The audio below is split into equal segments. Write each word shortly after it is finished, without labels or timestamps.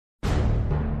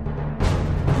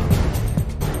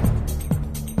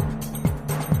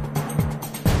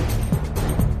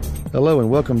Hello and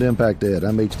welcome to Impact Ed.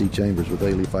 I'm H.D. Chambers with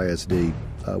Alief ISD.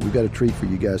 We've got a treat for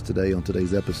you guys today on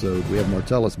today's episode. We have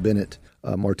Martellus Bennett.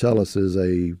 Martellus is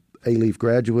a Alief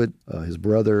graduate. His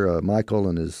brother, Michael,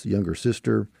 and his younger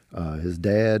sister. His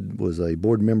dad was a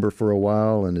board member for a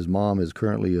while, and his mom is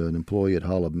currently an employee at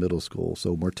Holub Middle School.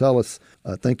 So Martellus,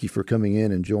 thank you for coming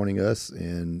in and joining us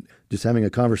and just having a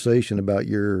conversation about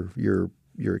your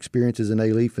experiences in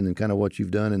Alief and then kind of what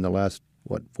you've done in the last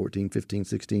 14, 15,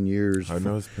 16 years? I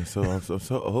know it's been I'm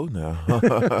so old now.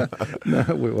 No,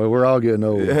 we're all getting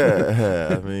old.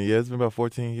 Yeah, it's been about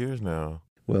 14 years now.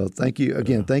 Well, thank you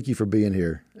again. Thank you for being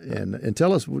here, and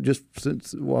tell us just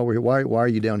while we're here, why are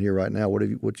you down here right now? What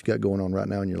you got going on right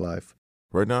now in your life?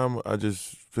 Right now, I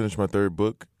just finished my third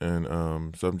book, and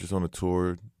so I'm just on a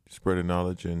tour, spreading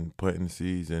knowledge and planting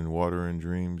seeds and watering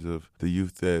dreams of the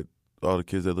youth that. All the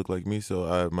kids that look like me.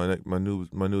 So my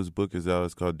newest book is out.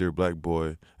 It's called Dear Black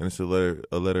Boy, and it's a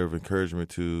letter of encouragement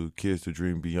to kids to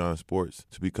dream beyond sports,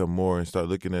 to become more and start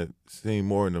seeing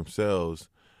more in themselves,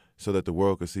 so that the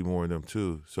world can see more in them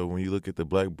too. So when you look at the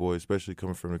black boy, especially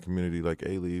coming from a community like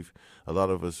Alief, a lot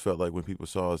of us felt like when people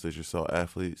saw us, they just saw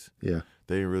athletes. Yeah,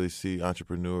 they didn't really see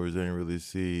entrepreneurs. They didn't really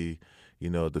see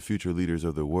the future leaders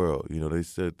of the world. They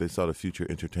said they saw the future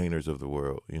entertainers of the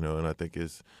world, and I think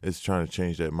it's trying to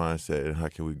change that mindset, and how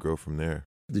can we grow from there?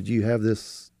 Did you have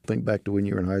this, think back to when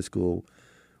you were in high school,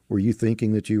 were you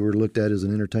thinking that you were looked at as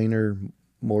an entertainer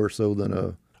more so than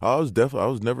a... I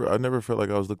never felt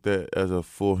like I was looked at as a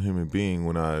full human being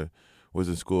when I was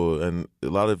in school. And a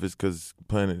lot of it's because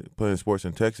playing sports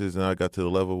in Texas, and I got to the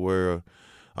level where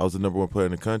I was the number one player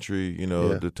in the country,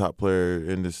 the top player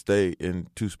in the state in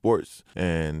two sports.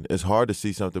 And it's hard to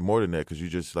see something more than that because you're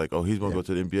just like, oh, he's going to go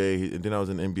to the NBA. And then I was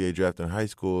in the NBA draft in high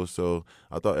school. So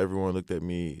I thought everyone looked at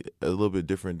me a little bit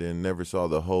different and never saw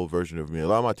the whole version of me. A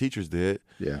lot of my teachers did.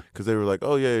 Yeah. Because they were like,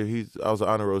 oh, yeah, I was an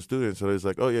honor roll student. So they was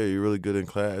like, oh, yeah, you're really good in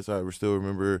class. I still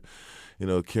remember,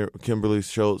 Kimberly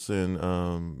Schultz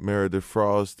and Meredith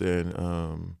Frost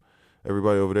and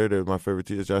everybody over there, they're my favorite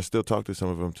teachers. I still talk to some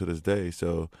of them to this day.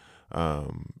 So,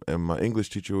 and my English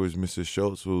teacher was Mrs.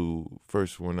 Schultz, who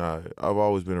I've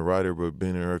always been a writer, but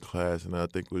been in her class, and I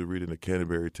think we were reading the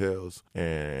Canterbury Tales,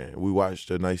 and we watched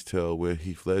A Nice Tale with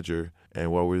Heath Ledger,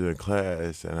 and while we were in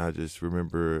class, and I just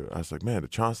remember, I was like, man, the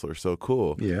Chancellor is so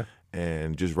cool. Yeah.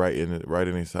 And just writing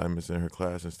assignments in her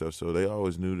class and stuff. So they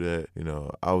always knew that,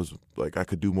 I was like, I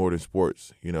could do more than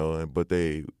sports, but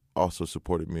they also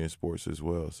supported me in sports as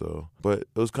well. So, but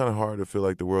it was kind of hard to feel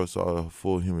like the world saw a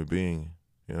full human being,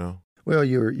 Well,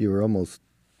 you're almost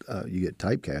you get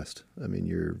typecast. I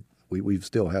mean, we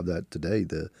still have that today.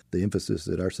 The emphasis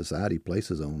that our society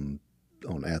places on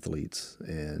athletes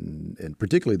and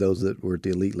particularly those that were at the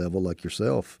elite level, like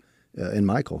yourself and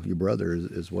Michael, your brother,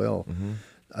 as well. Mm-hmm.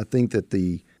 I think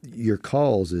that your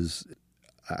cause is.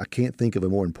 I can't think of a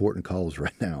more important cause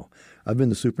right now. I've been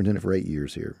the superintendent for 8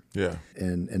 years here. Yeah,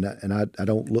 and I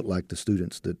don't look like the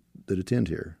students that attend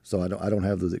here, so I don't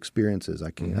have those experiences.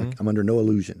 I can't. Mm-hmm. I'm under no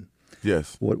illusion.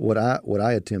 Yes. What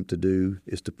I attempt to do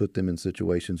is to put them in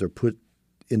situations or put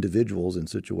individuals in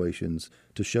situations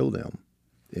to show them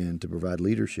and to provide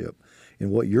leadership.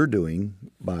 And what you're doing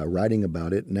by writing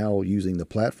about it, now using the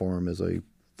platform as a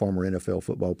former NFL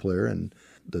football player and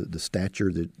the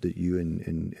stature that you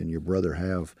and your brother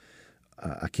have,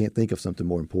 I can't think of something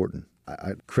more important.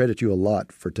 I credit you a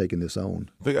lot for taking this on.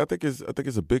 I think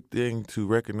it's a big thing to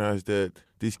recognize that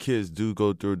these kids do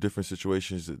go through different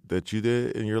situations that you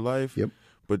did in your life. Yep.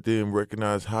 But then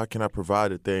recognize how can I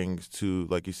provide the things to,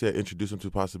 like you said, introduce them to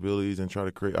possibilities and try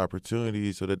to create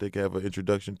opportunities so that they can have an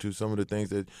introduction to some of the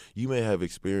things that you may have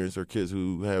experienced or kids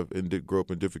who grow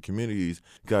up in different communities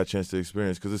got a chance to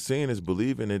experience. Because seeing is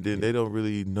believing, and then they don't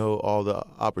really know all the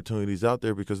opportunities out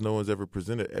there because no one's ever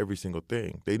presented every single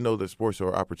thing. They know that sports are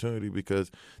an opportunity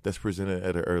because that's presented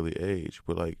at an early age.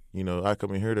 But I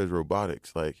come in here, there's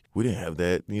robotics. Like, we didn't have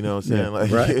that, you know what I'm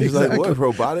saying? Right, it's exactly. Like, what,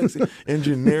 robotics,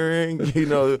 engineering,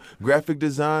 graphic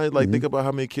design. Think about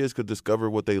how many kids could discover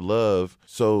what they love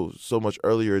so much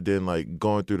earlier than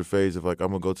going through the phase of I'm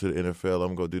gonna go to the NFL, I'm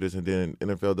gonna go do this, and then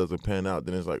NFL doesn't pan out.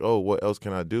 Then it's like, oh, what else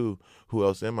can I do? Who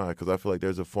else am I? Because I feel like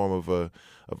there's a form of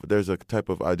there's a type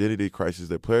of identity crisis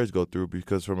that players go through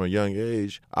because from a young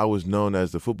age I was known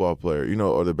as the football player,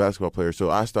 or the basketball player. So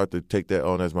I start to take that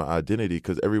on as my identity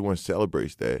because everyone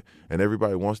celebrates that, and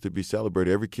everybody wants to be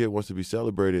celebrated. Every kid wants to be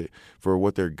celebrated for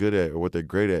what they're good at or what they're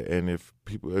great at, and if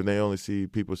they only see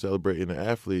people celebrating an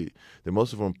athlete, then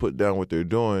most of them put down what they're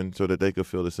doing so that they could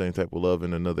feel the same type of love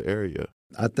in another area.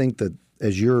 I think that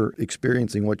as you're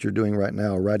experiencing what you're doing right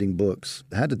now, writing books,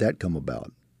 how did that come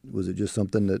about? Was it just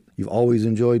something that you've always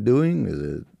enjoyed doing?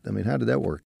 How did that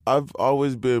work? I've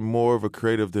always been more of a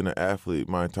creative than an athlete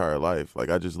my entire life. Like,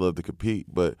 I just love to compete.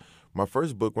 But my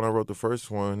first book, when I wrote the first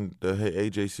one, the Hey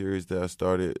AJ series that I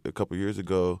started a couple years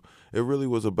ago, it really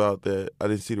was about that I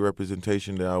didn't see the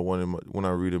representation that I wanted when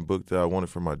I read a book that I wanted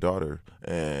for my daughter.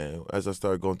 And as I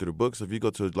started going through the books, if you go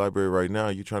to a library right now,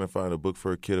 you're trying to find a book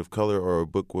for a kid of color or a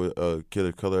book with a kid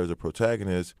of color as a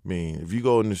protagonist. I mean, if you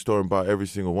go in the store and buy every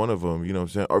single one of them, you know what I'm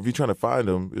saying? Or if you're trying to find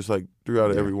them, it's like 3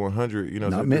 out of every 100, you know.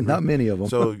 Not many of them.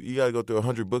 So you got to go through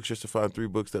 100 books just to find 3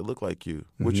 books that look like you,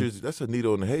 which that's a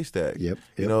needle in the haystack. Yep.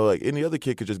 You know, like any other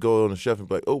kid could just go on the shelf and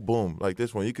be like, oh, boom, like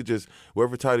this one. You could just,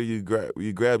 whatever title you grab,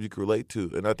 you can relate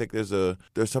to. And I think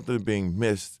there's something being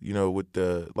missed, you know, with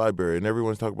the library. And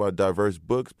everyone's talking about diverse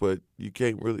books, but you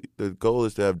can't really, the goal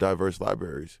is to have diverse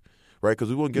libraries, right? Because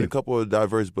we won't get a couple of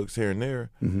diverse books here and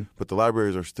there, but the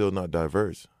libraries are still not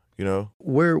diverse. You know,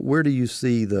 where do you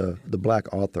see the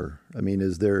black author? I mean,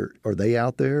 are they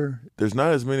out there? There's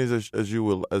not as many as you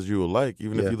would like.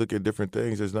 Even if you look at different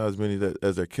things, there's not as many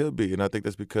as there could be. And I think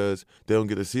that's because they don't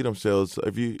get to see themselves.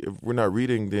 If we're not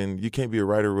reading, then you can't be a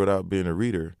writer without being a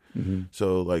reader.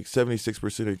 So like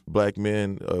 76% of black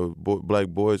men, black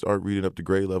boys aren't reading up to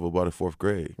grade level by the 4th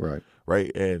grade.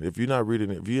 Right. And if you're not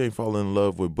reading, if you ain't falling in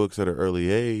love with books at an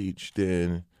early age,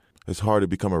 then it's hard to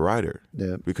become a writer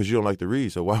because you don't like to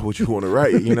read. So why would you want to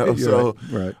write? You know, so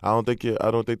right. I don't think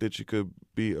that you could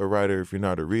be a writer if you're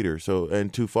not a reader. So,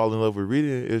 and to fall in love with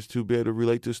reading is to be able to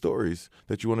relate to stories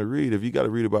that you want to read. If you got to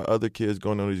read about other kids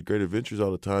going on these great adventures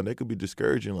all the time, that could be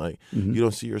discouraging. Like you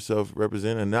don't see yourself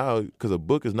represented. And now, because a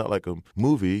book is not like a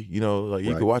movie, you know, like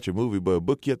you can watch a movie, but a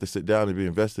book you have to sit down and be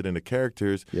invested in the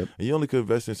characters. And you only can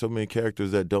invest in so many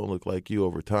characters that don't look like you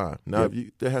over time. Now,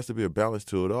 there has to be a balance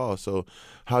to it all. So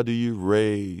how do you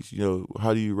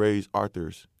raise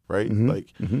authors? Right?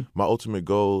 My ultimate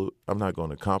goal, I'm not going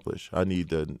to accomplish. I need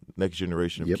the next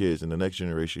generation of kids and the next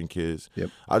generation kids.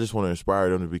 I just want to inspire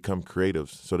them to become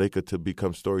creatives so they could to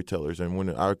become storytellers. And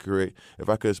if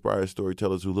I could inspire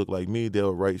storytellers who look like me,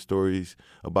 they'll write stories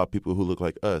about people who look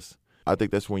like us. I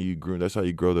think that's when that's how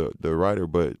you grow the writer.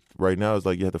 But right now it's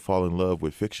like you have to fall in love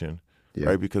with fiction,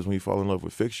 right? Because when you fall in love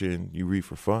with fiction, you read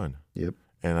for fun.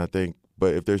 And I think,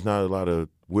 but if there's not a lot of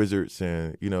wizards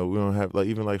and, you know, we don't have, like,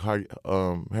 even like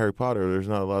Harry Potter, there's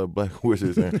not a lot of black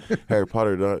wizards and Harry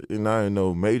Potter not in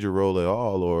no major role at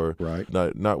all, or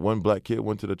not one black kid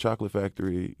went to the chocolate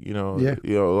factory, you know. You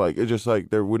know, like, it's just like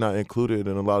we're not included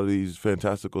in a lot of these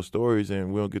fantastical stories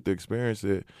and we don't get to experience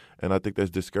it. And I think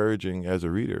that's discouraging as a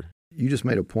reader. You just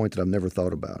made a point that I've never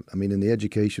thought about. I mean, in the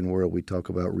education world, we talk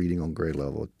about reading on grade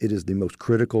level. It is the most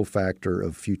critical factor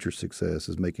of future success,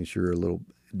 is making sure it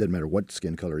doesn't matter what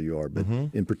skin color you are, but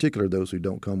in particular those who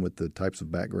don't come with the types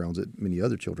of backgrounds that many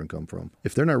other children come from.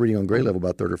 If they're not reading on grade level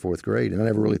by 3rd or 4th grade, and I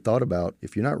never really thought about,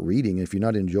 if you're not reading, if you're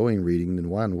not enjoying reading, then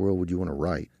why in the world would you want to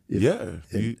write?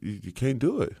 You can't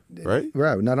do it, right?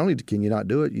 Right. Not only can you not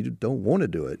do it, you don't want to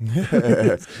do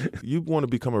it. You want to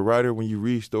become a writer when you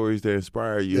read stories that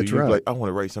inspire you. That's You're right. like, I want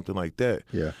to write something like that.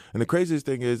 Yeah. And the craziest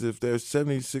thing is, if there's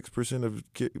 76% of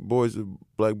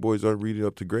black boys aren't reading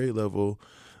up to grade level,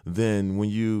 then when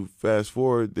you fast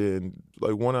forward, then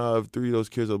like 1 out of 3 of those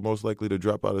kids are most likely to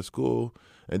drop out of school.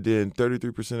 And then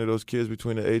 33% of those kids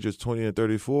between the ages 20 and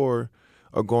 34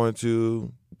 are going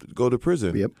to go to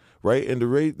prison. Right? And the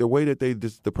way that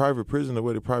the private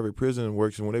prison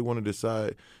works, and when they want to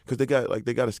decide, because they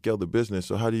got to scale the business.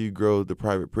 So how do you grow the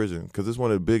private prison? Because it's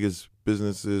one of the biggest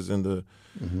businesses in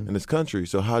this country.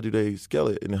 So how do they scale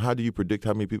it? And how do you predict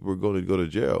how many people are going to go to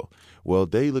jail? Well,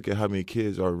 they look at how many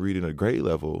kids are reading at grade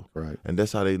level, and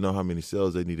that's how they know how many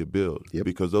cells they need to build,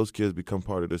 because those kids become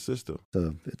part of the system.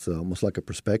 It's almost like a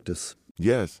prospectus.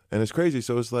 Yes, and it's crazy.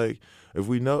 So it's like, if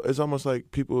we know, it's almost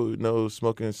like people know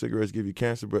smoking cigarettes give you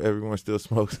cancer, but everyone still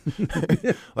smokes.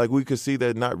 Like, we could see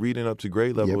that not reading up to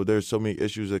grade level, there's so many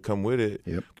issues that come with it,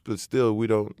 but still we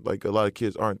don't, like, a lot of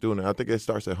kids aren't doing it. I think it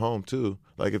starts at home too.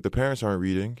 Like, if the parents aren't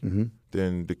reading,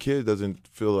 then the kid doesn't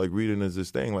feel like reading is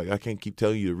this thing. Like, I can't keep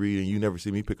telling you to read and you never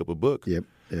see me pick up a book.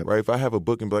 Right? If I have a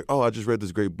book and be like, oh, I just read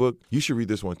this great book, you should read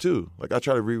this one too. Like, I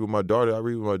try to read with my daughter. I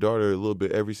read with my daughter a little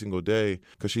bit every single day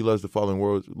because she loves to fall in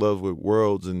love with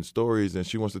worlds and stories, and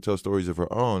she wants to tell stories of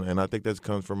her own. And I think that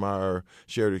comes from our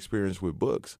shared experience with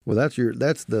books. Well,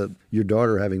 your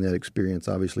daughter having that experience.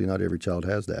 Obviously, not every child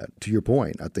has that. To your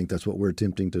point, I think that's what we're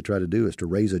attempting to try to do, is to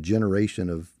raise a generation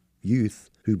of youth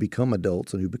who become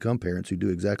adults and who become parents who do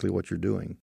exactly what you're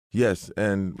doing. Yes,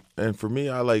 and for me,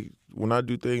 when I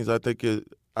do things, I think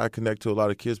I connect to a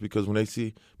lot of kids because when they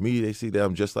see me, they see that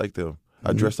I'm just like them.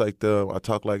 I dress like them. I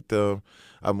talk like them.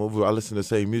 I listen to the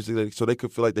same music, so they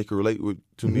could feel like they could relate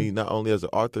to me not only as an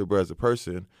author but as a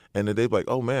person. And then they'd be like,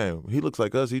 "Oh man, he looks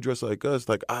like us. He dressed like us.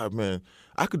 Like, man,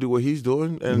 I could do what he's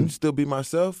doing and still be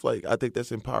myself." Like, I think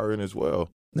that's empowering as well.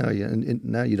 No, yeah, and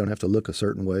now you don't have to look a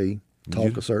certain way,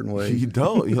 talk a certain way. You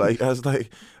don't. You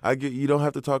don't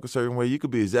have to talk a certain way. You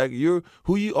could be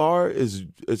who you are is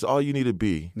all you need to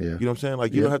be. Yeah. You know what I'm saying?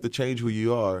 Like, you don't have to change who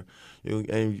you are.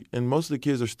 And most of the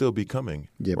kids are still becoming,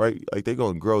 right? Like, they're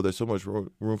going to grow. There's so much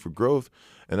room for growth.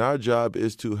 And our job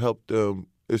is to help them,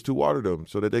 is to water them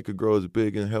so that they could grow as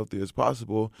big and healthy as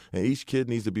possible. And each kid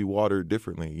needs to be watered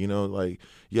differently. You know, like,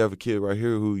 you have a kid right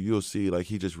here who you'll see, like,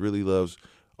 he just really loves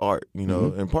art, you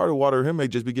know, and part of watering him may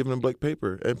just be giving him blank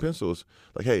paper and pencils.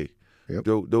 Like, hey,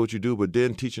 do what you do, but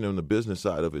then teaching them the business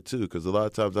side of it too. Because a lot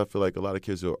of times I feel like a lot of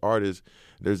kids who are artists,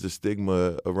 there's a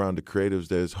stigma around the creatives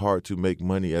that it's hard to make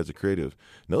money as a creative.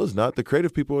 No, it's not. The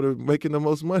creative people are making the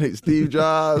most money. Steve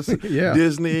Jobs,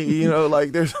 Disney, you know,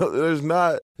 like there's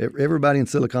not. Everybody in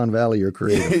Silicon Valley are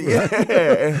creative.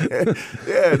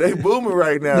 Yeah, they booming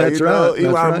right now. That's right.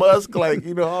 Elon Musk, like,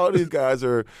 you know, all these guys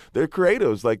they're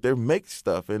creatives. Like, they make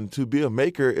stuff, and to be a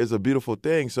maker is a beautiful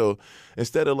thing. So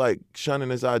instead of like shunning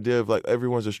this idea of like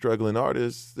everyone's a struggling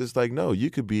artist, it's like, no,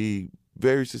 you could be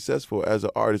very successful as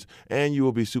an artist, and you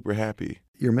will be super happy.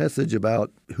 Your message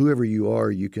about whoever you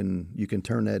are, you can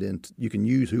turn that into, you can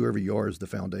use whoever you are as the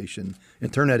foundation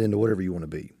and turn that into whatever you want to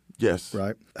be. Yes.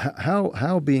 Right.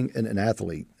 How being an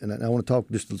athlete, and I want to talk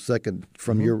just a second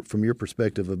from your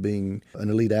perspective of being an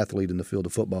elite athlete in the field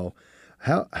of football.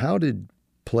 How did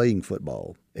playing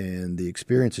football and the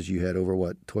experiences you had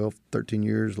over 13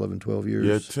 years, 11, 12 years?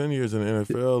 Yeah, 10 years in the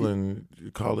NFL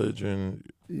and college and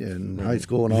high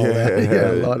school and all that.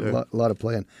 Yeah, a lot of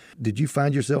playing. Did you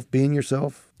find yourself being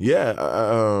yourself? Yeah,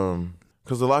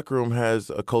 because the locker room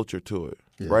has a culture to it.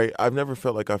 Yeah. Right? I've never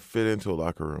felt like I fit into a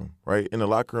locker room, right? In the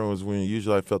locker room is when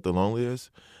usually I felt the loneliest.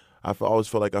 I always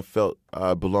felt like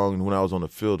I belonged when I was on the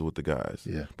field with the guys.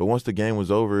 Yeah. But once the game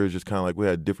was over, it was just kind of like we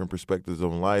had different perspectives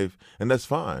on life, and that's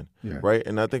fine, right?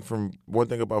 And I think from one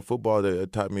thing about football that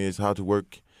it taught me is how to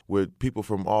work with people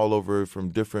from all over, from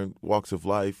different walks of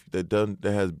life that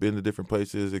has been to different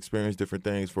places, experienced different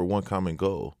things for one common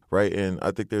goal, right? And I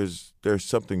think there's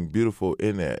something beautiful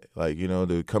in that, like, you know,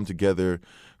 to come together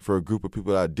for a group of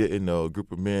people that I didn't know, a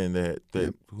group of men that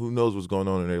who knows what's going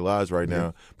on in their lives right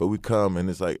now, but we come and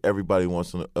it's like everybody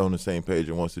wants on the same page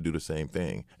and wants to do the same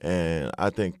thing. And I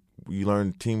think you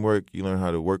learn teamwork, you learn how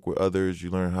to work with others,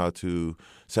 you learn how to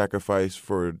sacrifice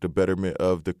for the betterment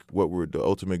of the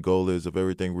ultimate goal is of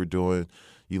everything we're doing.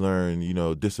 You learn, you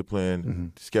know,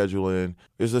 discipline, scheduling.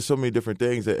 There's just so many different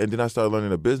things. And then I started learning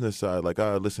the business side. Like,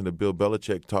 I listened to Bill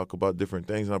Belichick talk about different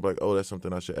things, and I'm like, oh, that's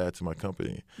something I should add to my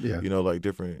company. Yeah. You know, like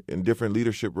different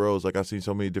leadership roles. Like, I've seen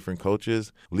so many different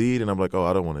coaches lead, and I'm like, oh,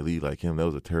 I don't want to lead like him. That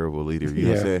was a terrible leader. You know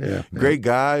what I'm saying? Yeah. Great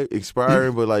guy,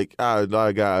 inspiring, but like, a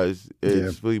lot of guys.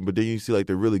 But then you see like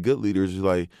the really good leaders.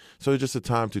 Like, so it's just a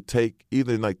time to take,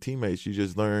 even like teammates, you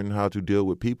just learn how to deal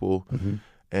with people.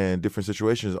 And different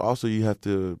situations. Also,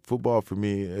 football for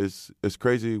me is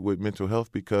crazy with mental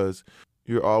health because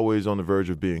you're always on the verge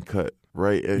of being cut,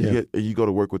 right? And you go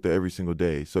to work with it every single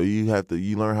day. So you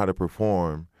learn how to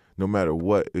perform no matter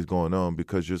what is going on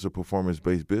because it's a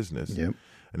performance-based business. Yep.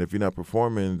 And if you're not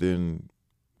performing, then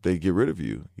they get rid of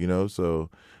you, you know? So,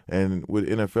 and with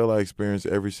NFL, I experienced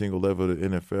every single level of the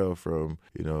NFL from,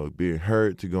 you know, being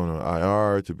hurt to going on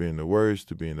IR to being the worst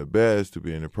to being the best to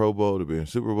being the Pro Bowl to being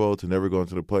Super Bowl to never going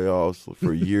to the playoffs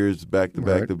for years back to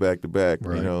back to back to back,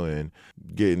 you know, and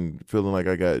feeling like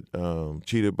I got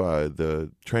cheated by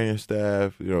the training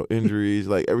staff, you know, injuries,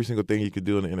 like every single thing you could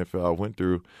do in the NFL I went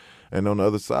through. And on the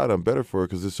other side, I'm better for it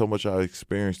because there's so much I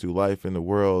experienced through life in the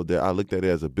world that I looked at it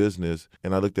as a business,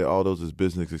 and I looked at all those as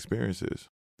business experiences.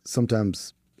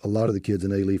 Sometimes a lot of the kids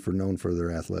in A-Leaf are known for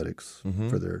their athletics,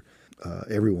 for their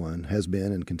everyone has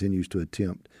been and continues to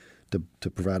attempt to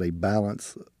provide a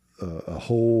balance, a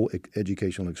whole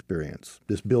educational experience.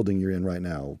 This building you're in right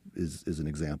now is an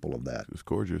example of that. It's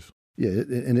gorgeous. Yeah,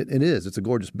 it is. It's a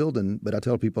gorgeous building, but I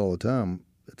tell people all the time,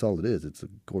 that's all it is. It's a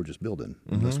gorgeous building.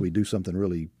 Unless we do something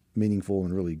really meaningful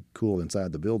and really cool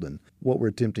inside the building. What we're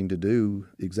attempting to do,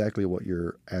 exactly what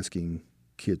you're asking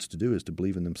kids to do, is to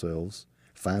believe in themselves,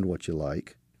 find what you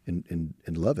like, and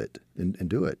love it and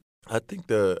do it. I think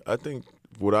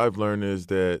what I've learned is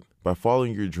that by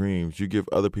following your dreams, you give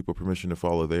other people permission to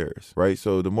follow theirs, right?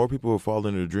 So the more people who fall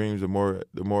into their dreams, the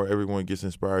more everyone gets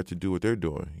inspired to do what they're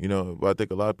doing. You know, I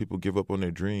think a lot of people give up on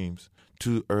their dreams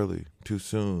too early, too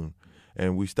soon,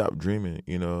 and we stop dreaming,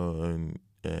 you know,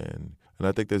 and And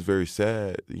I think that's very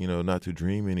sad, not to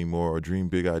dream anymore or dream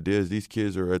big ideas. These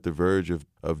kids are at the verge of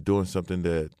doing something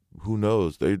that, who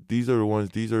knows? They're gonna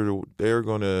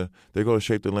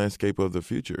shape the landscape of the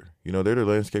future. They're the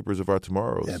landscapers of our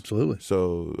tomorrows. Absolutely.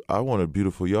 So I want a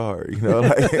beautiful yard.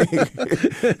 Exactly.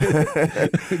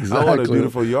 I want a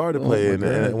beautiful yard to play in.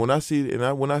 And when I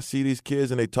see these kids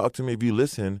and they talk to me, if you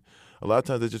listen, a lot of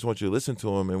times they just want you to listen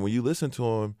to them. And when you listen to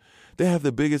them, they have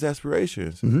the biggest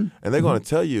aspirations, and they're going to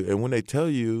tell you. And when they tell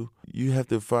you, you have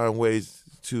to find ways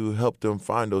to help them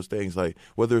find those things. Like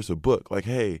whether it's a book, like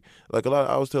hey, I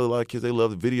always tell a lot of kids they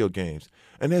love video games,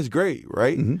 and that's great,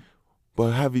 right?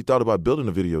 But have you thought about building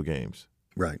the video games?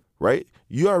 Right?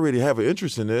 You already have an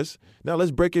interest in this. Now let's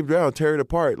break it down, tear it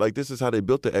apart. Like this is how they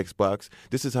built the Xbox.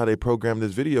 This is how they programmed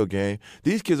this video game.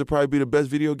 These kids will probably be the best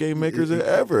video game makers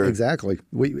ever. Exactly.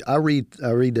 I read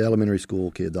to elementary school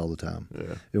kids all the time.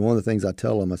 Yeah. And one of the things I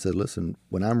tell them, I said, listen,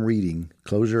 when I'm reading,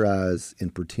 close your eyes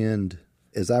and pretend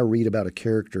as I read about a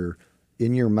character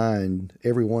in your mind,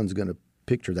 everyone's going to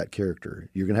picture that character.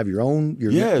 You're going to have your own.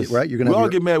 Yes. Right? You're going to all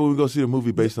get mad when we go see a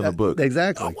movie based on a book.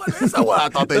 Exactly. Oh, that's not what I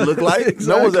thought they looked like.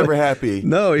 Exactly. No one's ever happy.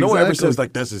 No, exactly. No one ever says,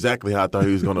 like, that's exactly how I thought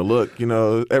he was going to look.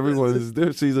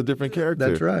 Everyone sees a different character.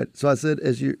 That's right. So I said,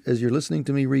 as you're listening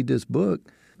to me read this book,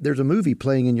 there's a movie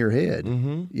playing in your head,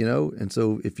 and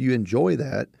so if you enjoy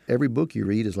that, every book you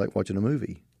read is like watching a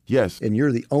movie. Yes. And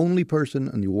you're the only person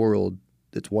in the world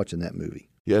that's watching that movie.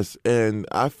 Yes, and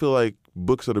I feel like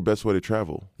books are the best way to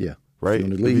travel. Yeah. Right?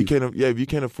 If you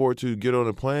can't afford to get on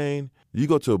a plane, you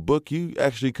go to a book, you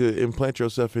actually could implant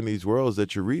yourself in these worlds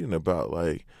that you're reading about.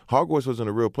 Like Hogwarts wasn't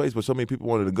a real place, but so many people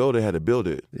wanted to go, they had to build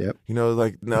it. Yep.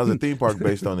 Like now there's a theme park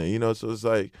based on it. So it's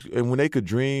like, and when they could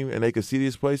dream and they could see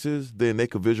these places, then they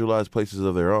could visualize places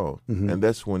of their own. And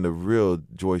that's when the real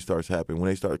joy starts happening,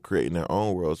 when they start creating their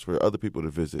own worlds for other people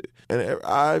to visit. And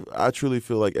I truly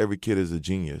feel like every kid is a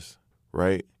genius,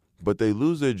 right? But they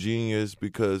lose their genius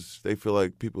because they feel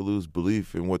like people lose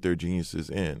belief in what their genius is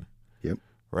in. Yep.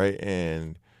 Right?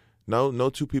 And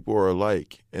no two people are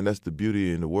alike, and that's the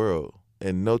beauty in the world.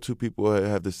 And no two people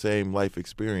have the same life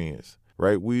experience.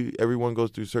 Right? Everyone goes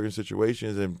through certain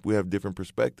situations, and we have different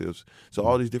perspectives. So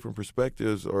all these different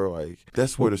perspectives are like,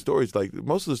 that's where the stories, like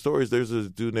most of the stories, there's a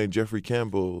dude named Jeffrey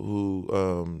Campbell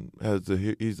who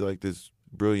he's like this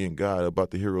brilliant guy about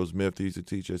the hero's myth. He used to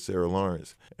teach at Sarah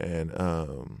Lawrence. And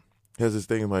has this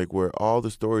thing like where all the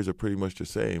stories are pretty much the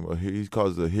same. He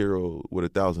calls it a hero with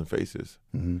 1,000 faces,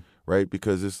 right?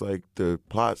 Because it's like the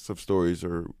plots of stories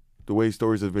or the way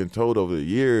stories have been told over the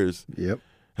years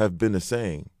have been the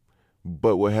same.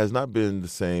 But what has not been the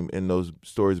same in those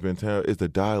stories been told is the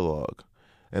dialogue.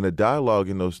 And the dialogue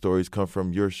in those stories come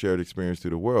from your shared experience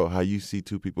through the world, how you see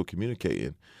two people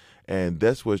communicating. And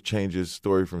that's what changes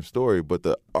story from story. But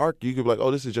the arc, you could be like,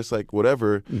 oh, this is just like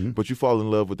whatever, but you fall in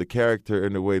love with the character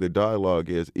and the way the dialogue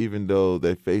is, even though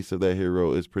the face of that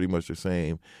hero is pretty much the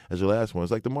same as the last one.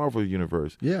 It's like the Marvel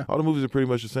Universe. Yeah. All the movies are pretty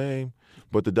much the same,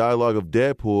 but the dialogue of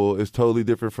Deadpool is totally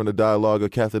different from the dialogue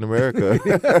of Captain America.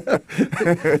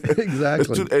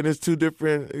 Exactly. It's two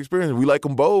different experiences. We like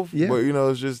them both, but,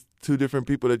 it's just two different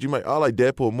people that I like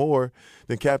Deadpool more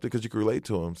than Captain because you can relate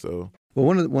to him. So, well,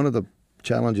 one of the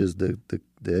challenges the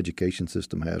education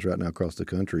system has right now across the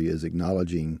country is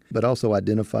acknowledging, but also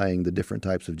identifying the different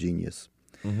types of genius.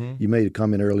 You made a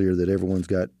comment earlier that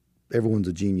everyone's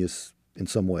a genius in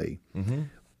some way.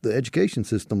 The education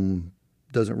system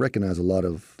doesn't recognize a lot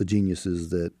of the geniuses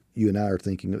that you and I are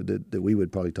thinking that we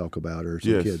would probably talk about, or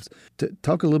some kids.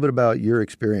 Talk a little bit about your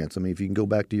experience. I mean, if you can go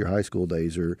back to your high school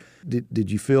days, or did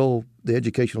you feel the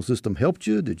educational system helped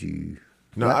you? Did you?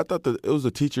 No, I thought that it was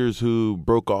the teachers who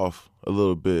broke off a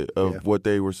little bit of what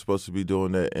they were supposed to be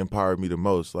doing that empowered me the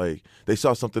most. Like, they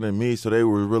saw something in me, so they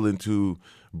were willing to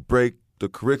break the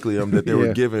curriculum that they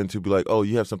were given to be like, oh,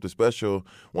 you have something special.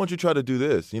 Why don't you try to do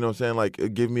this? You know what I'm saying?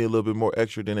 Like, give me a little bit more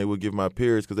extra than they would give my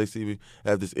peers because they see me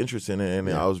have this interest in it, and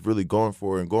I was really going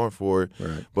for it.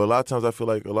 Right. But a lot of times I feel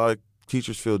like a lot of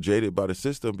teachers feel jaded by the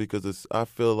system because I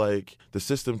feel like the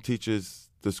system teaches.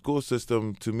 The school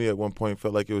system, to me, at one point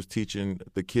felt like it was teaching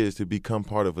the kids to become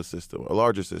part of a system, a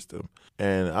larger system.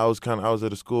 And I was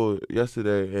at a school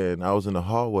yesterday, and I was in the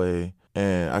hallway,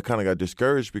 and I kind of got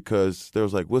discouraged because there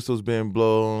was like whistles being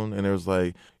blown, and there was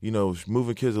like,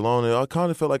 moving kids along. And it kind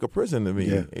of felt like a prison to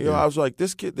me. I was like,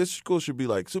 this school should be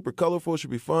like super colorful, should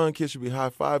be fun, kids should be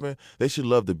high-fiving. They should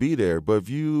love to be there. But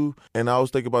and I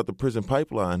was thinking about the prison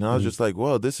pipeline, and I was just like,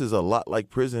 well, this is a lot like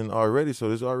prison already. So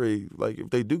there's already, like, if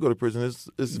they do go to prison,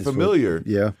 it's familiar.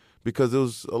 Because it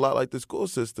was a lot like the school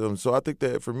system. So I think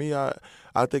that for me,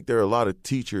 I think there are a lot of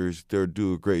teachers that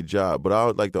do a great job. But I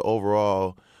would like the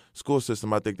overall school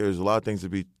system, I think there's a lot of things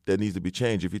that needs to be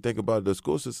changed. If you think about it, the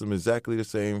school system is exactly the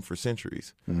same for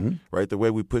centuries, right? The way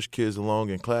we push kids along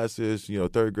in classes,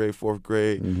 third grade, fourth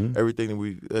grade, everything that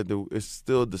we do, it's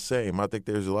still the same. I think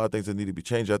there's a lot of things that need to be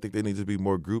changed. I think there needs to be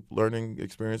more group learning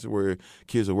experiences where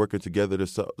kids are working together to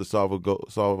solve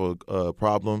a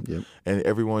problem, and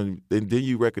everyone. And then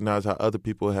you recognize how other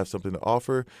people have something to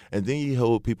offer, and then you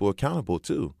hold people accountable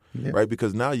too. Right,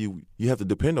 because now you have to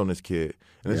depend on this kid,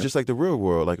 and it's just like the real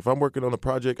world. Like if I'm working on a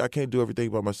project, I can't do everything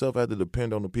by myself. I have to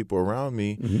depend on the people around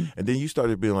me. And then you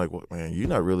started being like, "Well, man, you're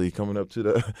not really coming up to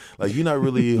the you're not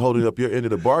really holding up your end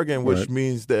of the bargain," which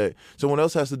means that someone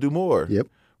else has to do more.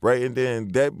 Right, and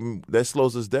then that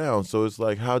slows us down. So it's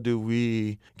like, how do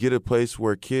we get a place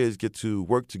where kids get to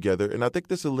work together? And I think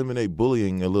this eliminates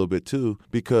bullying a little bit too,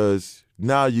 because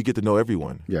now you get to know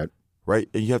everyone. Right,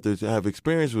 and you have to have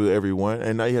experience with everyone,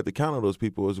 and now you have to count on those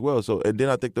people as well. So, and then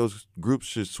I think those groups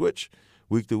should switch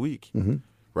week to week,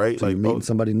 right? So like you're meeting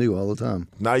somebody new all the time.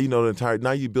 Now you know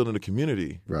now you're building a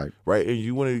community, right?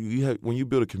 And when you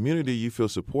build a community, you feel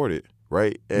supported,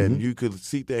 right? And you could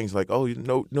see things like, oh, you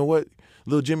know what,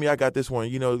 little Jimmy, I got this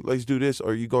one. Let's do this,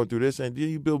 or you going through this, and then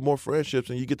you build more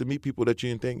friendships, and you get to meet people that you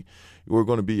didn't think were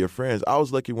going to be your friends. I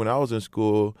was lucky when I was in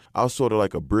school. I was sort of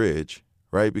like a bridge.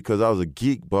 Right, because I was a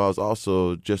geek, but I was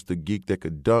also just a geek that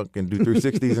could dunk and do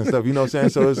 360s and stuff. You know what I'm saying?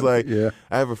 So it's like,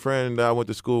 I have a friend that I went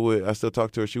to school with. I still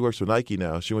talk to her. She works for Nike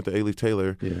now. She went to A. Leaf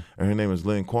Taylor, and her name is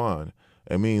Lynn Kwan.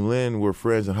 And me and Lynn were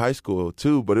friends in high school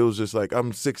too, but it was just like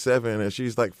I'm 6'7" and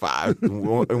she's like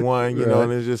 5'1", you know,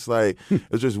 and it's just like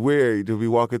it's just weird to be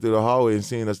walking through the hallway and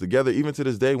seeing us together. Even to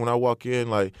this day, when I walk in,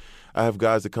 like I have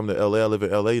guys that come to LA. I live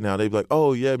in LA now. They be like,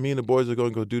 "Oh yeah, me and the boys are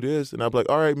going to go do this," and I'm like,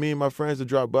 "All right, me and my friends will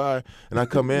drop by." And I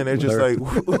come in, they're just like,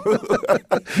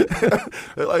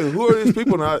 they're like, "Who are these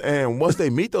people?" And once they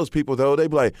meet those people, though, they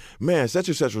be like, "Man, such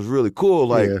and such was really cool.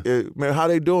 Like, man, how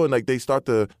they doing?" Like they start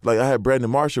to I had Brandon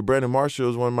Marshall. Brandon Marshall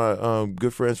is one of my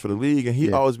good friends for the league, and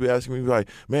he always be asking me like,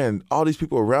 "Man, all these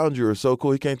people around you are so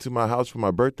cool." He came to my house for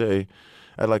my birthday.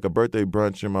 At like a birthday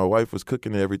brunch, and my wife was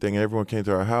cooking and everything, and everyone came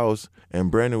to our house,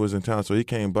 and Brandon was in town, so he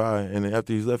came by, and then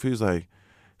after he left, he was like,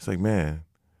 it's like, man,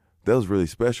 that was really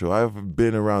special. I've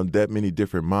been around that many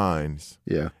different minds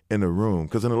in a room,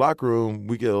 because in the locker room,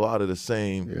 we get a lot of the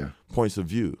same points of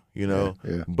view, you know?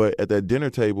 But at that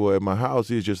dinner table at my house,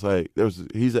 he's just like,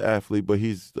 he's an athlete, but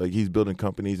he's building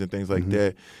companies and things like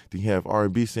that. Then you have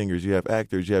R&B singers, you have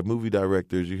actors, you have movie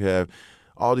directors, you have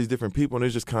all these different people, and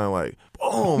it's just kind of like,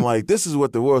 boom, like this is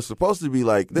what the world's supposed to be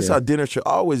like. This is how dinner should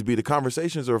always be. The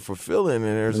conversations are fulfilling,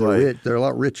 and they're a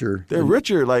lot richer. They're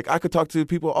richer. Like I could talk to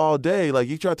people all day. Like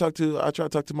I try to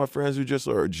talk to my friends who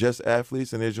are just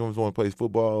athletes, and they just want to play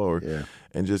football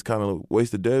and just kind of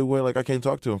waste the day away. Like I can't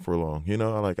talk to them for long, you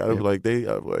know. Like I'm like,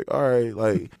 all right,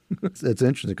 like that's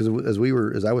interesting, because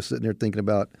as I was sitting there thinking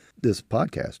about this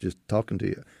podcast, just talking to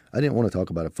you, I didn't want to talk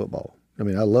about football. I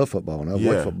mean, I love football and I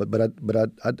like football,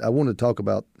 but I wanted to talk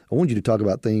about. I want you to talk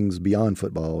about things beyond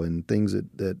football and things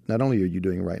that not only are you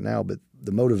doing right now, but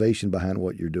the motivation behind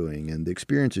what you're doing and the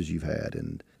experiences you've had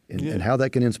and how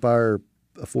that can inspire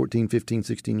a 14, 15,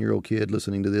 16-year-old kid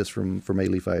listening to this from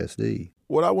A-Leaf ISD.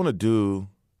 What I want to do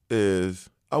is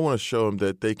I want to show them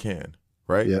that they can,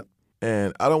 right? Yep.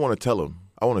 And I don't want to tell them.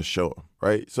 I want to show them,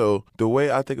 right? So the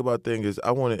way I think about things is I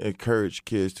want to encourage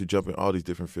kids to jump in all these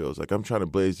different fields. Like I'm trying to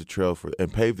blaze the trail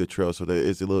and pave the trail so that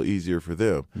it's a little easier for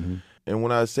them. And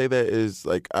when I say that is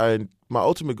like my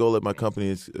ultimate goal at my company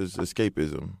is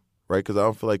escapism, right? Because I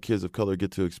don't feel like kids of color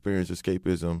get to experience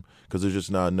escapism because there's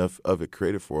just not enough of it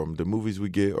created for them. The movies we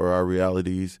get are our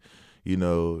realities. You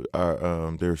know,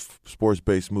 there's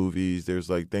sports-based movies. There's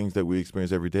like things that we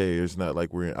experience every day. It's not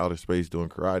like we're in outer space doing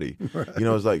karate. Right. You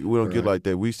know, it's like we don't get like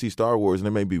that. We see Star Wars, and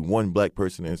there may be one black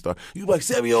person in Star. You like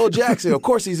Samuel L. Jackson? Of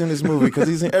course, he's in this movie because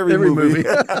he's in every movie.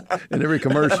 In every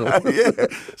commercial.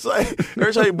 It's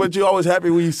like, but you're always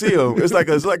happy when you see him. It's like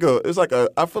a.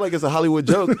 I feel like it's a Hollywood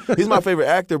joke. He's my favorite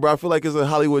actor, but I feel like it's a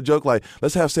Hollywood joke. Like,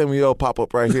 let's have Samuel pop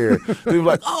up right here. People are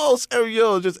like, oh,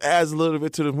 Samuel just adds a little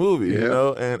bit to the movie, you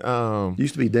know, and.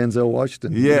 Used to be Denzel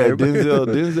Washington. Yeah,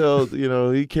 Denzel, you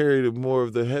know, he carried more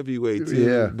of the heavyweight too.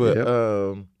 Yeah, but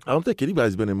I don't think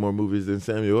anybody's been in more movies than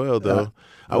Samuel though.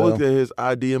 I looked at his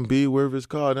IMDb, wherever it's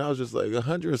called, and I was just like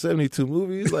 172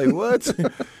 movies. Like what?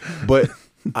 But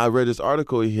I read this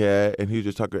article he had, and he was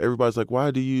just talking. Everybody's like,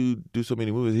 "Why do you do so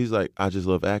many movies?" He's like, "I just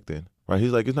love acting." Right?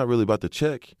 He's like, "It's not really about the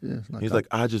check." Yeah, he's like,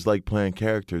 "I just like playing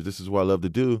characters. This is what I love to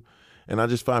do." And I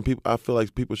just find I feel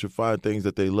like people should find things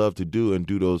that they love to do and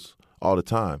do those all the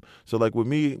time. So like with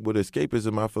me, with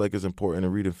escapism, I feel like it's important,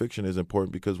 and reading fiction is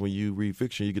important because when you read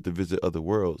fiction, you get to visit other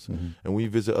worlds. And when you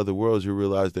visit other worlds, you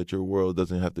realize that your world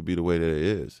doesn't have to be the way that it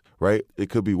is, right? It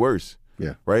could be worse.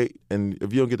 Yeah. Right. And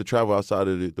if you don't get to travel outside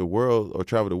of the world or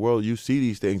travel the world, you see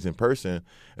these things in person.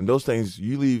 And those things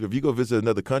you leave. If you go visit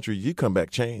another country, you come back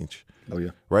changed. Oh,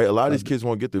 yeah. Right. A lot of these kids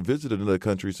won't get to visit another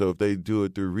country. So if they do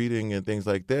it through reading and things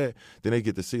like that, then they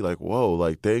get to see like, whoa,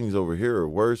 like things over here are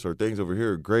worse or things over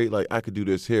here are great. Like I could do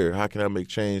this here. How can I make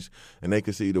change? And they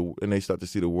can see and they start to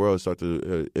see the world start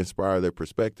to inspire their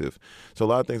perspective. So a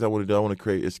lot of things I want to do, I want to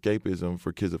create escapism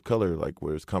for kids of color, like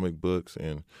where it's comic books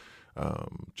and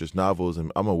just novels,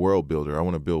 and I'm a world builder. I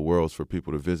want to build worlds for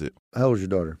people to visit. How old is your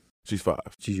daughter? She's 5.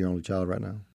 She's your only child right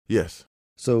now? Yes.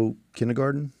 So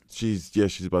kindergarten? She's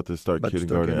about to start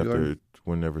kindergarten after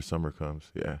whenever summer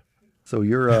comes. Yeah. So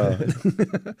you're, I'm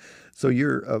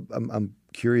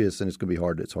curious, and it's going to be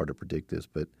hard. It's hard to predict this,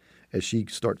 but as she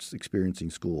starts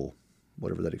experiencing school,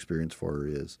 whatever that experience for her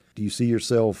is, do you see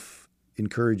yourself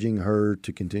encouraging her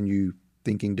to continue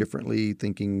thinking differently,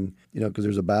 because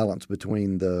there's a balance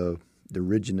between the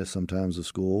rigidness sometimes of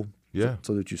school,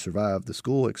 so that you survive the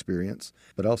school experience,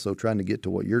 but also trying to get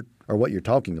to what you're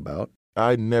talking about.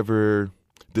 I never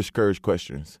discourage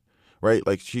questions, right?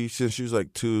 Like since she was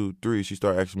like 2, 3, she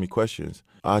started asking me questions.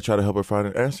 I try to help her find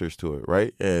answers to it,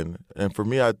 right? And for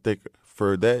me, I think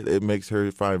for that, it makes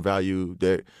her find value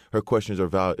that her questions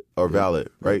are valid,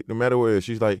 right? No matter what it is.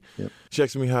 She's like, she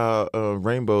asked me how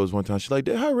rainbows one time. She's like,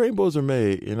 how rainbows are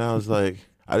made? And I was like,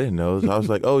 I didn't know. I was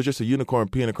like, oh, it's just a unicorn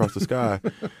peeing across the sky.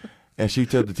 And she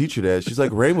told the teacher that. She's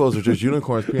like, rainbows are just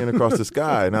unicorns peeing across the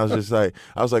sky. And I was like,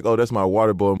 oh, that's my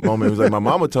water boy moment. It was like, my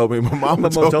mama told me. My mama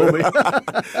told me.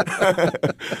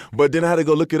 But then I had to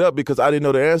go look it up because I didn't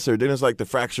know the answer. Then it's like the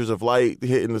fractures of light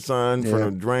hitting the sun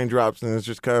from the raindrops. And it's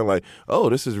just kind of like, oh,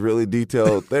 this is really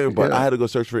detailed thing. But I had to go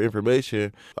search for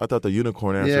information. I thought the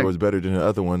unicorn answer was better than the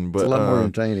other one. But it's a lot more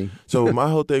entertaining. So my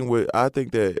whole thing I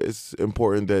think that it's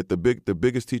important that the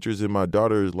biggest teachers in my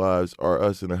daughter's lives are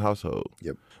us in the household.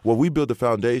 Yep. Well, we built the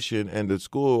foundation, and the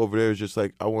school over there is just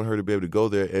like, I want her to be able to go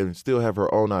there and still have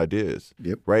her own ideas,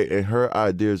 right? And her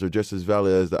ideas are just as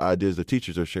valid as the ideas the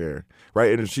teachers are sharing,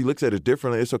 right? And if she looks at it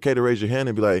differently, it's okay to raise your hand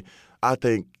and be like, I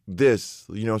think this,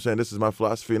 you know what I'm saying, this is my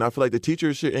philosophy. And I feel like the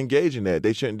teachers should engage in that.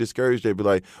 They shouldn't discourage. They'd be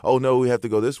like, oh, no, we have to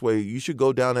go this way. You should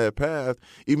go down that path,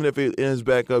 even if it ends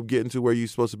back up getting to where you're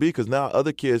supposed to be. Because now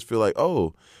other kids feel like,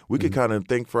 oh, we could kind of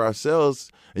think for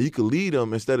ourselves, and you could lead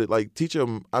them instead of like teach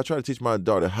them. I try to teach my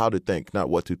daughter how to think, not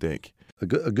what to think. A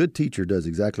good teacher does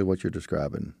exactly what you're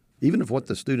describing. Even if what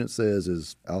the student says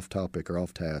is off topic or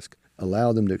off task,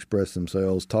 allow them to express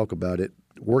themselves, talk about it,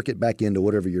 work it back into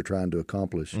whatever you're trying to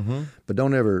accomplish. But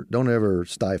don't ever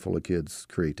stifle a kid's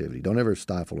creativity. Don't ever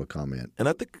stifle a comment. And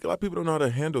I think a lot of people don't know how to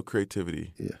handle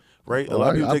creativity. Yeah. Right? Well,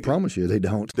 I promise you they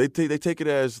don't. They take it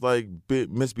as like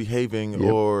misbehaving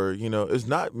or, it's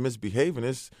not misbehaving,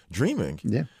 it's dreaming.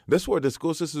 Yeah. That's what the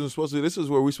school system is supposed to do. This is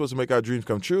where we're supposed to make our dreams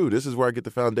come true. This is where I get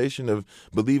the foundation of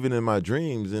believing in my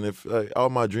dreams. And if all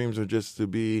my dreams are just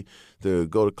to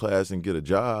go to class and get a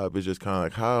job, it's just kind of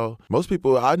like how most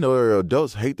people I know are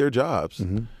adults hate their jobs.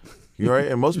 Right?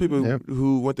 And most people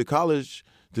who went to college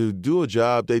to do a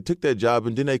job, they took that job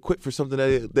and then they quit for something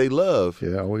that they love.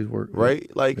 Yeah, always work.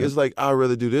 Right? Like, it's like, I'd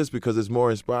rather do this because it's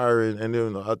more inspiring. And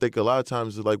then I think a lot of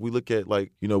times, like, we look at,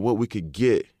 like, what we could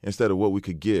get instead of what we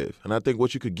could give. And I think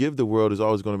what you could give the world is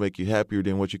always going to make you happier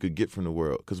than what you could get from the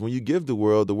world. Because when you give the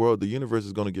world, the universe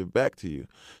is going to give back to you.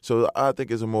 So I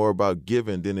think it's more about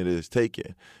giving than it is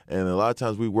taking. And a lot of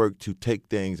times we work to take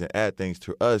things and add things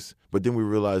to us, but then we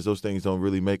realize those things don't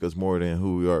really make us more than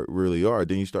who we really are.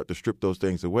 Then you start to strip those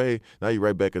things away. Now you're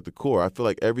right back at the core. I feel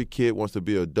like every kid wants to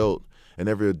be an adult, and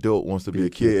every adult wants to be a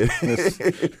kid.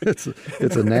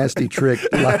 It's a nasty trick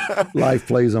life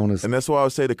plays on us. And that's why I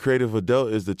would say the creative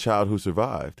adult is the child who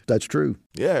survived. That's true.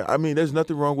 Yeah, I mean, there's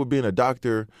nothing wrong with being a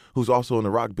doctor who's also in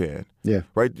a rock band. Yeah.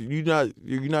 Right? You're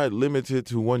not limited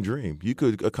to one dream. You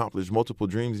could accomplish multiple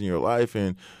dreams in your life,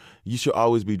 and you should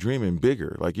always be dreaming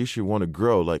bigger. Like, you should want to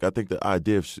grow. Like, I think the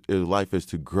idea of life is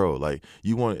to grow. Like,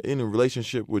 you want, in a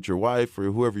relationship with your wife or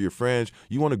whoever your friends,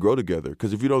 you want to grow together.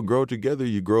 Because if you don't grow together,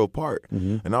 you grow apart.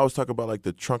 And I always talk about, like,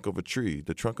 the trunk of a tree.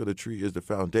 The trunk of the tree is the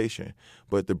foundation.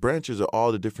 But the branches are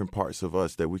all the different parts of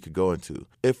us that we could go into.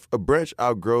 If a branch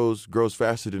grows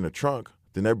faster than a trunk,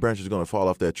 then that branch is going to fall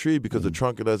off that tree because the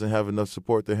trunk doesn't have enough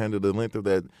support to handle the length of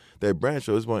that branch,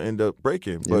 so it's going to end up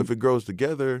breaking. But if it grows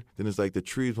together, then it's like the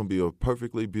tree's going to be a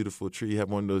perfectly beautiful tree. You have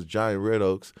one of those giant red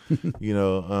oaks,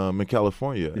 in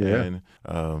California,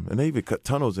 and they even cut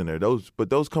tunnels in there.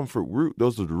 Those come from root.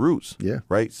 Those are the roots. Yeah,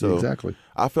 right. So exactly.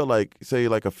 I felt like, say,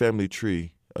 like a family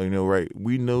tree. Right?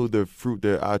 We know the fruit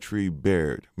that our tree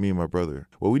bared, me and my brother.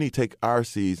 Well, we need to take our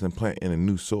seeds and plant in a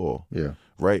new soil. Yeah.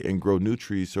 Right? And grow new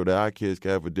trees so that our kids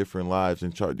can have a different lives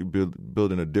and start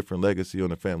building a different legacy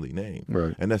on the family name.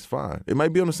 Right. And that's fine. It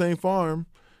might be on the same farm.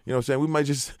 You know what I'm saying? We might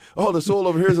just, the soil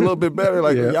over here is a little bit better.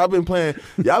 Like, y'all been planting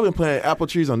apple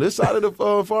trees on this side of the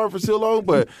farm for so long,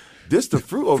 but this the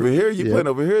fruit over here. You plant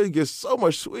over here, it gets so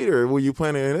much sweeter when you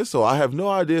plant it in this. So I have no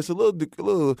idea. It's a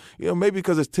little, maybe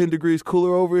because it's 10 degrees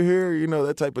cooler over here,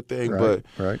 that type of thing.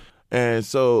 Right. And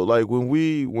so, like,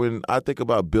 when I think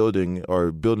about building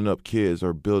up kids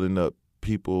or building up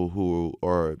people who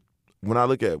are, when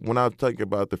I think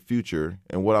about the future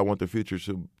and what I want the future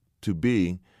to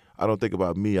be, I don't think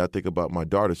about me. I think about my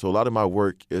daughter. So a lot of my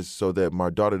work is so that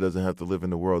my daughter doesn't have to live in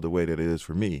the world the way that it is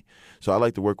for me. So I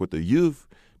like to work with the youth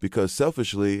because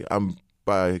selfishly,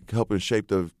 by helping shape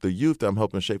the youth, I'm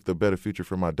helping shape the better future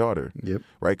for my daughter. Yep.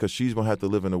 Right? Because she's going to have to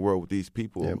live in the world with these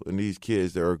people and these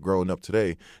kids that are growing up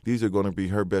today. These are going to be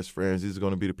her best friends. These are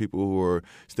going to be the people who are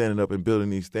standing up and building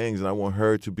these things. And I want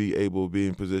her to be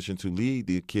in position to lead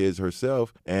the kids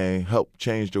herself and help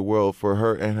change the world for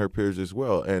her and her peers as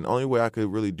well. And the only way I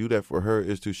could really do that for her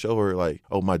is to show her, like,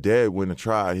 oh, my dad went and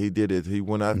tried. He did it. He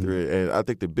went after it. And I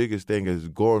think the biggest thing is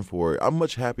going for it. I'm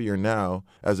much happier now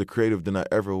as a creative than I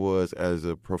ever was as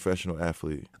a professional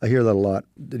athlete. I hear that a lot.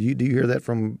 Do you hear that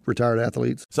from retired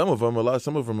athletes? Some of them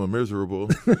are miserable.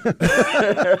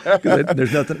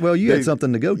 There's nothing. Well, you had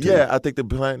something to go to. Yeah, I think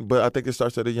but I think it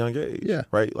starts at a young age. Yeah,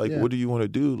 right. Like, what do you want to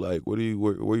do? Like, where you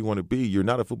want to be? You're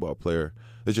not a football player.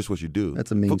 It's just what you do.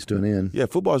 That's a means to an end. Yeah,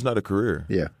 football is not a career.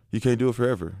 Yeah. You can't do it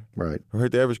forever. Right.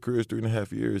 The average career is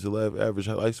 3.5 years. The average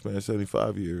lifespan is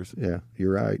 75 years. Yeah,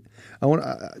 you're right.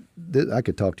 I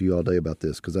could talk to you all day about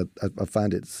this because I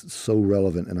find it so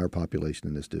relevant in our population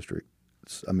in this district.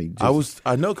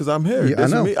 I know because I'm here. Yeah, I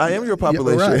know. Me. I am your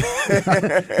population. Yeah,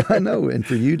 right. I know. And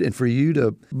for you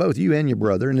to both you and your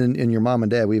brother and your mom and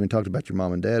dad. We even talked about your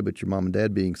mom and dad, but your mom and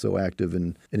dad being so active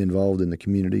and involved in the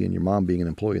community, and your mom being an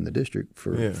employee in the district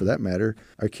for that matter.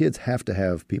 Our kids have to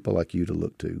have people like you to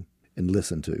look to and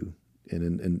listen to.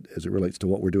 And as it relates to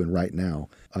what we're doing right now,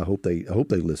 I hope they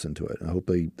listen to it. I hope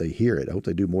they hear it. I hope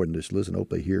they do more than just listen. I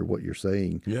hope they hear what you're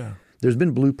saying. Yeah. There's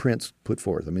been blueprints put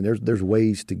forth. I mean, there's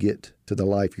ways to get to the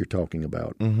life you're talking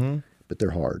about, but they're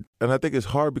hard. And I think it's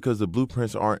hard because the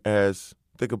blueprints aren't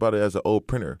think about it as an old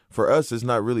printer. For us, it's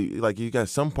not really like you got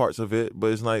some parts of it,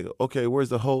 but it's like, okay, where's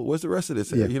the rest of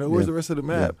this? Yeah, where's the rest of the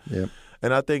map? Yeah.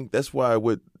 And I think that's why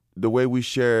with the way we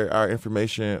share our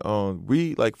information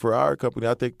for our company,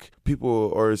 I think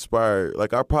people are inspired.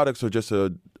 Like, our products are just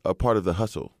a part of the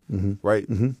hustle, right?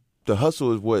 Mm-hmm. The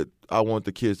hustle is what I want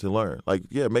the kids to learn.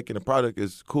 Like, making a product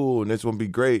is cool and it's going to be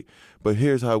great, but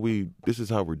this is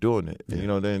how we're doing it. Yeah.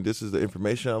 And, then this is the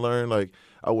information I learned. Like,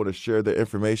 I want to share the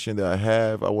information that I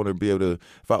have. I want to be able to,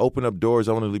 if I open up doors,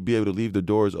 I want to be able to leave the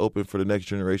doors open for the next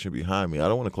generation behind me. I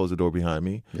don't want to close the door behind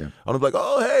me. Yeah. I want to be like,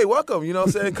 oh, hey, welcome. You know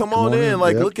what I'm saying? Come on in.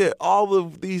 Like, look at all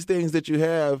of these things that you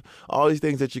have, all these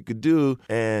things that you could do,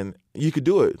 and you could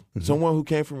do it. Mm-hmm. Someone who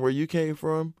came from where you came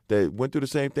from, that went through the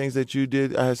same things that you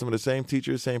did. I had some of the same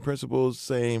teachers, same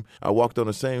principals, I walked on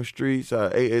the same streets.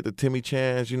 I ate at the Timmy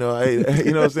Chan's, you know what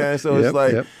I'm saying? So it's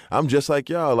like, I'm just like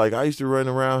y'all. Like, I used to run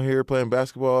around here playing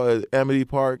basketball at Amity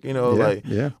Park,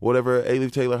 whatever,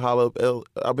 A-Leaf Taylor, Hollow.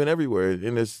 I've been everywhere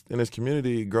in this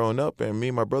community growing up, and me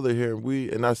and my brother here,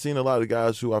 and I've seen a lot of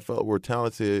guys who I felt were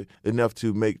talented enough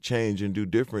to make change and do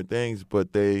different things,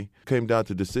 but they came down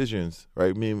to decisions,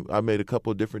 right? I made a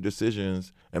couple of different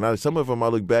decisions, and some of them I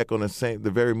look back on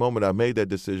the very moment I made that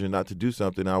decision not to do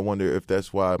something. I wonder if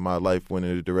that's why my life went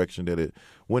in the direction that it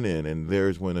went in, and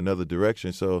theirs went another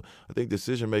direction. So I think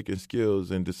decision-making skills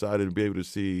and deciding to be able to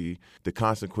see the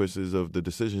consequences of the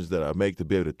decisions that I make, to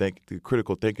be able to think, the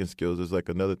critical thinking skills is like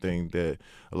another thing that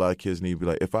a lot of kids need to be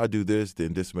like, if I do this,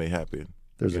 then this may happen.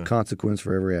 There's a consequence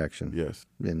for every action. Yes.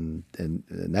 And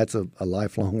that's a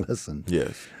lifelong lesson.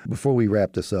 Yes. Before we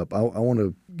wrap this up, I want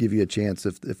to give you a chance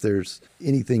if there's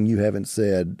anything you haven't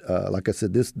said. Like I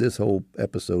said, this whole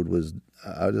episode was,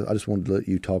 I just wanted to let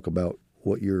you talk about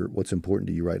what's important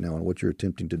to you right now and what you're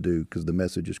attempting to do, because the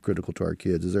message is critical to our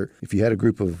kids. If you had a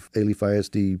group of Alief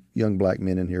ISD young black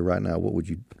men in here right now, what would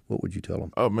you tell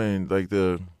them? Oh man, like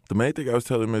the The main thing I was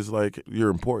telling him is, like, you're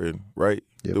important, right?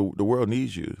 Yep. The world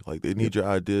needs you. Like, they need your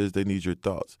ideas, they need your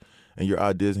thoughts. And your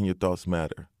ideas and your thoughts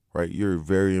matter, right? You're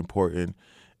very important,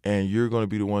 and you're going to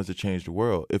be the ones that change the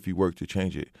world if you work to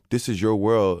change it. This is your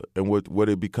world, and what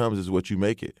it becomes is what you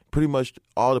make it. Pretty much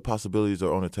all the possibilities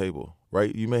are on the table,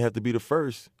 right? You may have to be the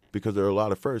first, because there are a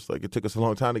lot of firsts. Like, it took us a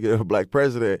long time to get a black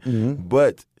president,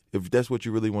 but if that's what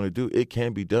you really want to do, it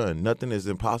can be done. Nothing is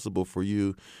impossible for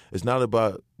you. It's not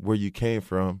about where you came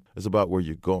from. It's about where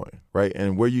you're going, right?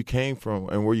 And where you came from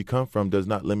and where you come from does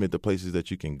not limit the places that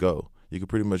you can go. You can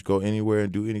pretty much go anywhere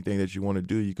and do anything that you want to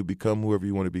do. You could become whoever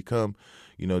you want to become.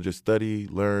 Just study,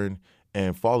 learn,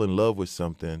 and fall in love with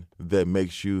something that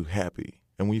makes you happy.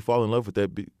 And when you fall in love with that,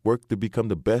 work to become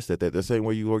the best at that. The same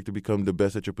way you work to become the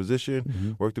best at your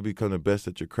position, work to become the best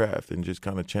at your craft, and just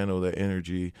kind of channel that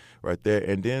energy right there.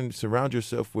 And then surround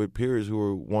yourself with peers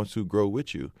who want to grow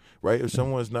with you, right? If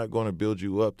someone's not going to build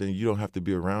you up, then you don't have to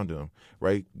be around them,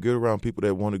 right? Get around people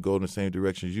that want to go in the same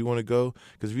direction as you want to go,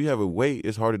 because if you have a weight,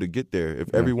 it's harder to get there.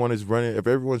 If everyone is running, if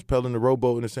everyone's pedaling the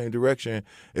rowboat in the same direction,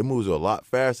 it moves a lot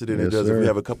faster than it does if you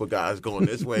have a couple of guys going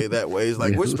this way, that way. It's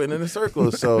like we're spinning in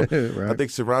circles. So right. I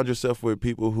think surround yourself with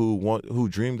people who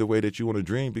dream the way that you want to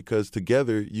dream, because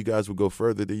together you guys will go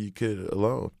further than you could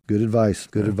alone. Good advice.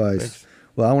 Good advice. Thanks.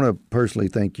 Well, I want to personally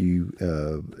thank you,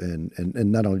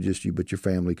 and not only just you, but your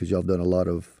family, because y'all have done a lot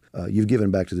of. You've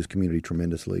given back to this community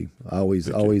tremendously. I always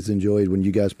enjoyed when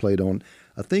you guys played on.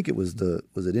 I think it was it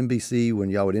NBC when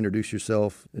y'all would introduce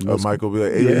yourself? Michael would be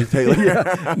like, A-Leaf Taylor.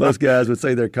 Yeah. Most guys would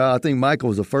say their Kyle. I think Michael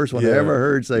was the first one I ever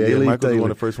heard say A-Leaf Taylor. Michael was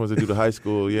one of the first ones to do the high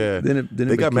school,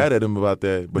 They got mad at him about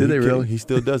that. But did they really? He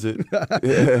still does it.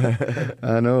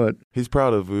 I know it. We're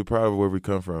proud of where we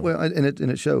come from. Well, and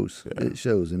it shows. Yeah. It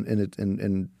shows.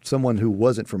 And someone who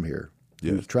wasn't from here,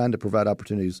 who's trying to provide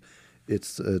opportunities,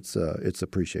 it's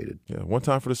appreciated. Yeah, one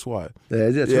time for the SWAT. Yeah,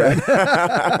 that's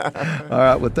right. All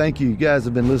right, well, thank you. You guys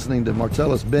have been listening to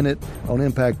Martellus Bennett on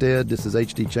Impact Ed. This is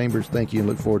H.D. Chambers. Thank you, and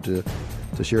look forward to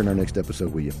sharing our next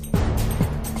episode with you.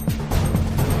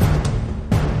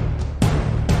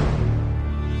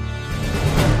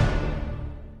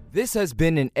 This has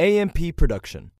been an AMP production.